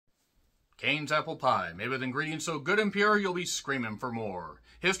Cane's Apple Pie, made with ingredients so good and pure you'll be screaming for more.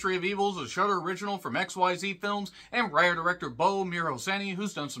 History of Evil is a Shudder original from XYZ Films and writer director Bo Mirosani,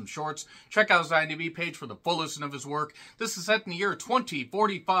 who's done some shorts. Check out his IMDb page for the full list of his work. This is set in the year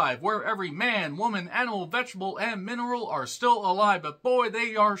 2045, where every man, woman, animal, vegetable, and mineral are still alive, but boy,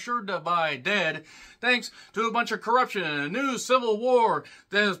 they are sure to be dead, thanks to a bunch of corruption and a new civil war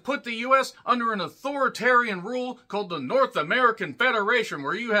that has put the U.S. under an authoritarian rule called the North American Federation,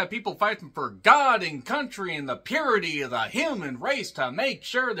 where you have people fighting for God and country and the purity of the human race to make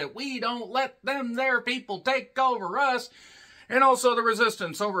sure that we don't let them there people take over us, and also the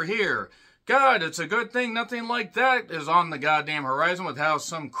resistance over here. God, it's a good thing nothing like that is on the goddamn horizon with how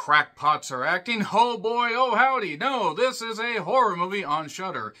some crackpots are acting. Oh boy, oh howdy, no, this is a horror movie on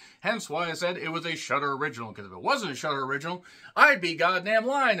Shudder. Hence why I said it was a Shudder original, because if it wasn't a Shudder original, I'd be goddamn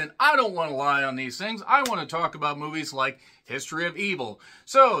lying, and I don't want to lie on these things. I want to talk about movies like History of Evil.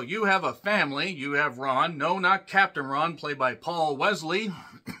 So, you have a family, you have Ron, no, not Captain Ron, played by Paul Wesley,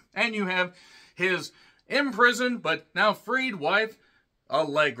 and you have his imprisoned but now freed wife,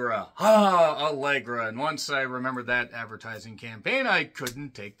 Allegra. Allegra. And once I remembered that advertising campaign, I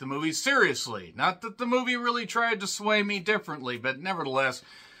couldn't take the movie seriously. Not that the movie really tried to sway me differently, but nevertheless,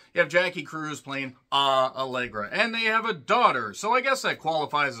 you have Jackie Cruz playing Allegra. And they have a daughter, so I guess that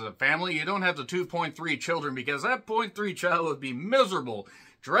qualifies as a family. You don't have the 2.3 children, because that 0.3 child would be miserable,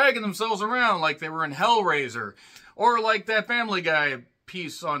 dragging themselves around like they were in Hellraiser. Or like that Family Guy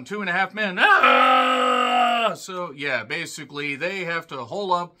piece on 2.5 Men. So, yeah, basically, they have to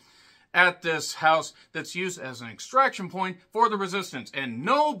hole up at this house that's used as an extraction point for the resistance. And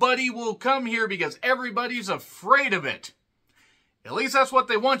nobody will come here because everybody's afraid of it. At least that's what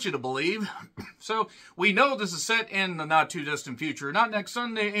they want you to believe. So, we know this is set in the not-too-distant future. Not next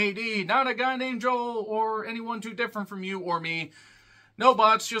Sunday, AD. Not a guy named Joel or anyone too different from you or me. No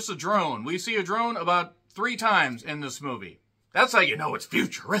bots, just a drone. We see a drone about 3 times in this movie. That's how you know it's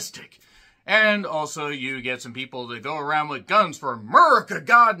futuristic. And also you get some people that go around with guns for America,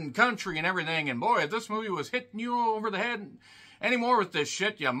 God, and country and everything. And boy, if this movie was hitting you over the head anymore with this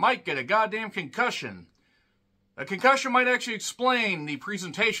shit, you might get a goddamn concussion. A concussion might actually explain the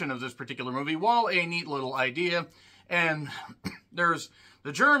presentation of this particular movie, while a neat little idea. And there's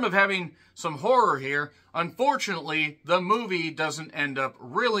the germ of having some horror here. Unfortunately, the movie doesn't end up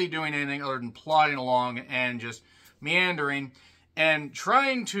really doing anything other than plodding along and just meandering and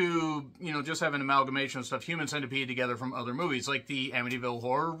trying to, just have an amalgamation of stuff Human Centipede together from other movies, like the Amityville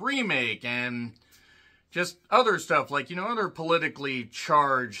Horror remake, and just other stuff, like, other politically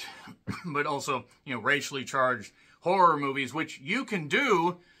charged, but also, racially charged horror movies, which you can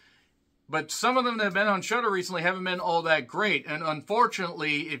do, but some of them that have been on Shudder recently haven't been all that great, and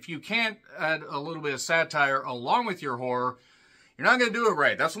unfortunately, if you can't add a little bit of satire along with your horror, you're not going to do it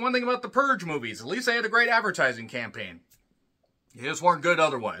right. That's the one thing about the Purge movies. At least they had a great advertising campaign. They just weren't good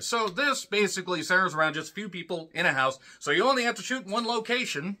otherwise. So this basically centers around just a few people in a house. So you only have to shoot in one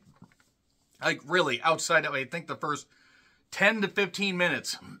location. Like really, outside of, I think, the first 10 to 15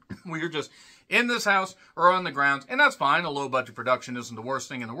 minutes. Where you're just in this house or on the grounds. And that's fine. A low-budget production isn't the worst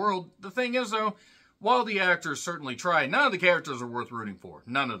thing in the world. The thing is, though, while the actors certainly try, none of the characters are worth rooting for.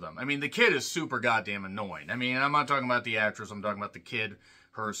 None of them. I mean, the kid is super goddamn annoying. I mean, I'm not talking about the actress. I'm talking about the kid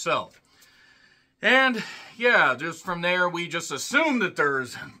herself. And, yeah, just from there, we just assume that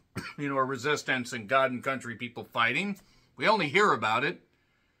there's, a resistance and God and country people fighting. We only hear about it.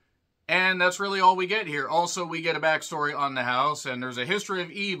 And that's really all we get here. Also, we get a backstory on the house, and there's a history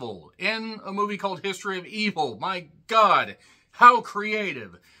of evil in a movie called History of Evil. My God, how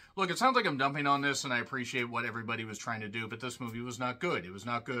creative. Look, it sounds like I'm dumping on this, and I appreciate what everybody was trying to do, but this movie was not good. It was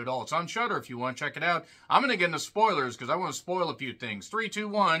not good at all. It's on Shudder if you want to check it out. I'm going to get into spoilers, because I want to spoil a few things. 3, 2,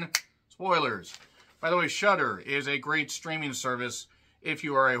 1, spoilers. By the way, Shudder is a great streaming service if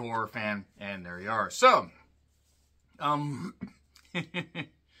you are a horror fan, and there you are. So,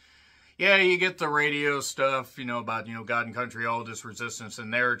 yeah, you get the radio stuff, about, God and country, all this resistance,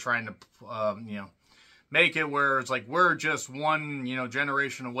 and they're trying to, make it where it's like we're just one,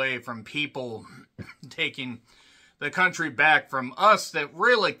 generation away from people taking the country back from us that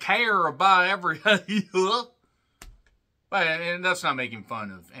really care about everybody. But, and that's not making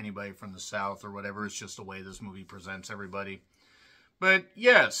fun of anybody from the South or whatever. It's just the way this movie presents everybody. But,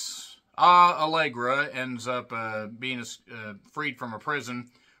 yes, Allegra ends up being freed from a prison.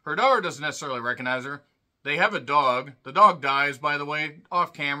 Her daughter doesn't necessarily recognize her. They have a dog. The dog dies, by the way,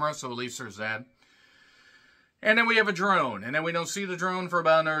 off camera, so at least there's that. And then we have a drone. And then we don't see the drone for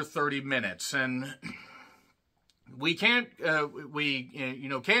about another 30 minutes. And we can't,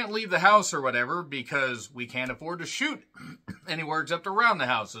 can't leave the house or whatever because we can't afford to shoot anywhere except around the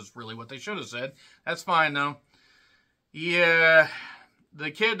house is really what they should have said. That's fine, though. Yeah,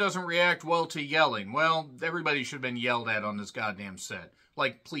 the kid doesn't react well to yelling. Well, everybody should have been yelled at on this goddamn set.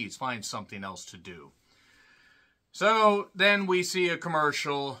 Like, please, find something else to do. So, then we see a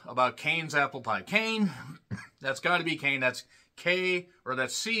commercial about Cane's Apple Pie. Cane, that's got to be Cane. That's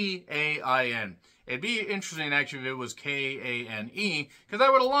that's C-A-I-N. It'd be interesting, actually, if it was K-A-N-E, because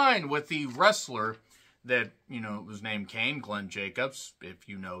that would align with the wrestler that, was named Kane, Glenn Jacobs. If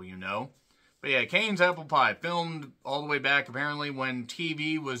you know, you know. But yeah, Cane's Apple Pie, filmed all the way back, apparently, when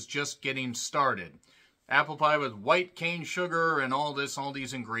TV was just getting started. Apple pie with white cane sugar and all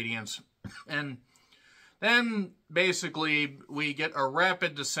these ingredients. And then, basically, we get a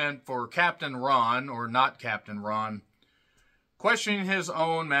rapid descent for Captain Ron, or not Captain Ron, questioning his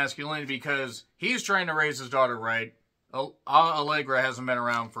own masculinity because he's trying to raise his daughter right. Allegra hasn't been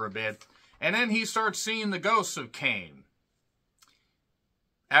around for a bit. And then he starts seeing the ghosts of Cane.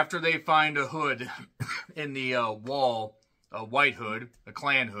 After they find a hood in the wall, a white hood, a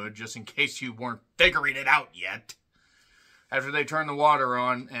Klan hood, just in case you weren't figuring it out yet. After they turn the water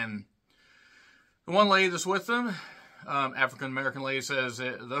on, and the one lady that's with them, African-American lady, says,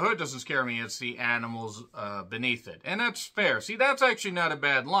 the hood doesn't scare me, it's the animals beneath it. And that's fair. See, that's actually not a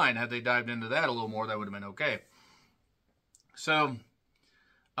bad line. Had they dived into that a little more, that would have been okay. So,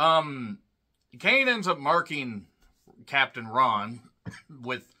 Cane ends up marking Captain Ron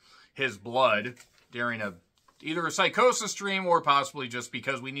with his blood during either a psychosis dream or possibly just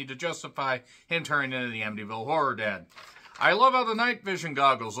because we need to justify him turning into the Amityville Horror Dad. I love how the night vision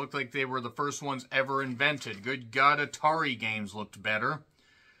goggles looked like they were the first ones ever invented. Good God, Atari games looked better.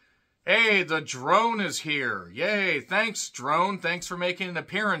 Hey, the drone is here. Yay, thanks, drone. Thanks for making an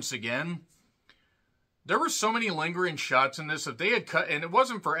appearance again. There were so many lingering shots in this. If they had cut, and it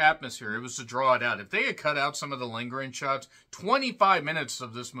wasn't for atmosphere, it was to draw it out. If they had cut out some of the lingering shots, 25 minutes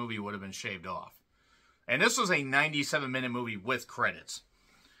of this movie would have been shaved off. And this was a 97-minute movie with credits.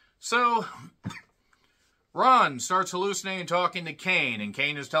 So, Ron starts hallucinating, talking to Cane, and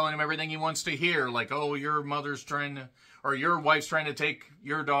Cane is telling him everything he wants to hear, like, oh, your wife's trying to take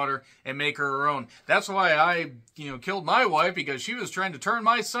your daughter and make her her own. That's why I, killed my wife, because she was trying to turn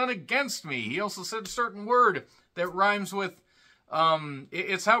my son against me. He also said a certain word that rhymes with,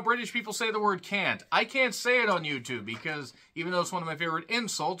 it's how British people say the word can't. I can't say it on YouTube, because even though it's one of my favorite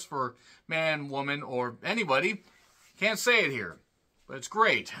insults for man, woman, or anybody, can't say it here. But it's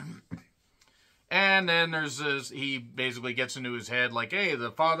great. And then there's this, he basically gets into his head like, hey, the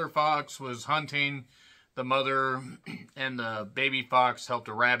father fox was hunting the mother, and the baby fox helped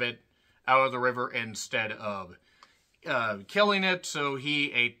a rabbit out of the river instead of killing it, so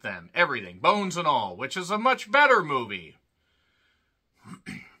he ate them. Everything, bones and all, which is a much better movie.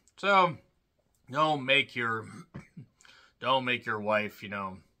 So, don't make your wife,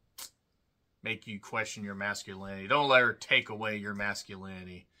 make you question your masculinity. Don't let her take away your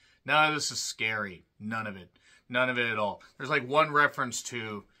masculinity. None of this is scary. None of it. None of it at all. There's like one reference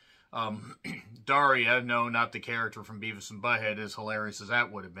to Daria. No, not the character from Beavis and Butthead, as hilarious as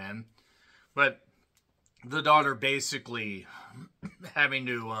that would have been. But the daughter basically having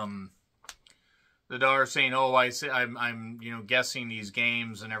to, the daughter saying, oh, I'm guessing these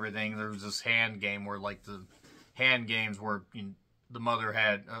games and everything. There was this hand game where, like, the hand games where the mother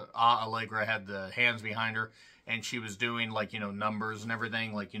had, Allegra had the hands behind her, and she was doing, like, numbers and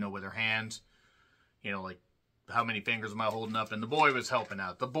everything, like, with her hands. Like, how many fingers am I holding up? And the boy was helping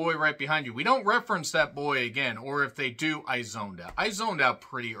out. The boy right behind you. We don't reference that boy again, or if they do, I zoned out. I zoned out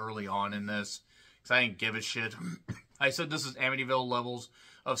pretty early on in this, because I didn't give a shit. I said this is Amityville levels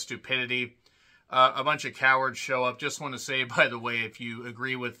of stupidity. A bunch of cowards show up. Just want to say, by the way, if you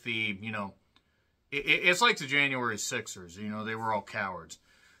agree with the, it's like the January Sixers. They were all cowards.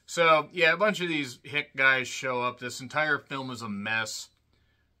 So, yeah, a bunch of these hick guys show up. This entire film is a mess.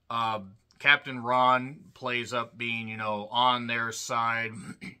 Captain Ron plays up being, on their side.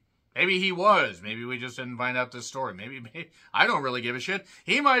 Maybe he was. Maybe we just didn't find out this story. Maybe I don't really give a shit.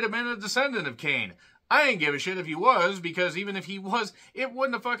 He might have been a descendant of Cane. I didn't give a shit if he was, because even if he was, it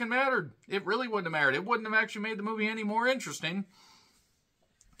wouldn't have fucking mattered. It really wouldn't have mattered. It wouldn't have actually made the movie any more interesting.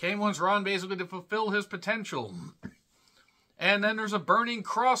 Cane wants Ron basically to fulfill his potential. And then there's a burning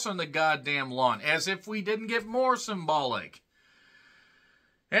cross on the goddamn lawn, as if we didn't get more symbolic.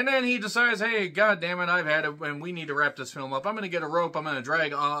 And then he decides, hey, goddammit, I've had it, and we need to wrap this film up. I'm going to get a rope, I'm going to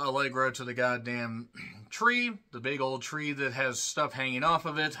drag Allegra to the goddamn tree, the big old tree that has stuff hanging off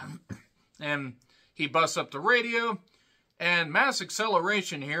of it. And he busts up the radio, and mass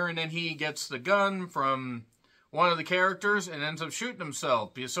acceleration here, and then he gets the gun from one of the characters and ends up shooting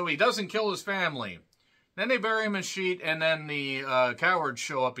himself so he doesn't kill his family. Then they bury him in a sheet, and then the cowards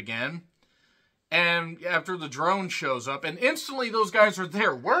show up again. And after the drone shows up, and instantly those guys are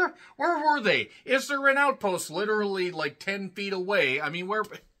there. Where were they? Is there an outpost literally like 10 feet away? I mean, where?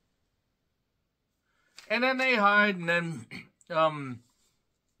 And then they hide, and then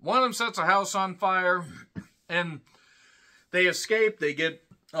one of them sets a house on fire, and they escape. They get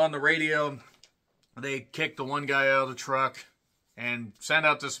on the radio. They kick the one guy out of the truck and send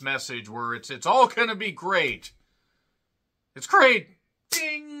out this message where it's all going to be great. It's great.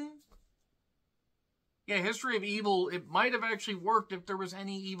 Ding. Yeah, History of Evil, it might have actually worked if there was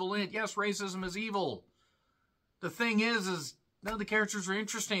any evil in it. Yes, racism is evil. The thing is none of the characters are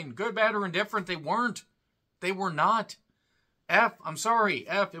interesting. Good, bad, or indifferent, they weren't. They were not. I'm sorry,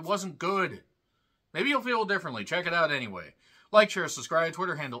 it wasn't good. Maybe you'll feel differently. Check it out anyway. Like, share, subscribe,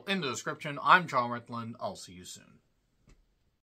 Twitter handle in the description. I'm John Ritland. I'll see you soon.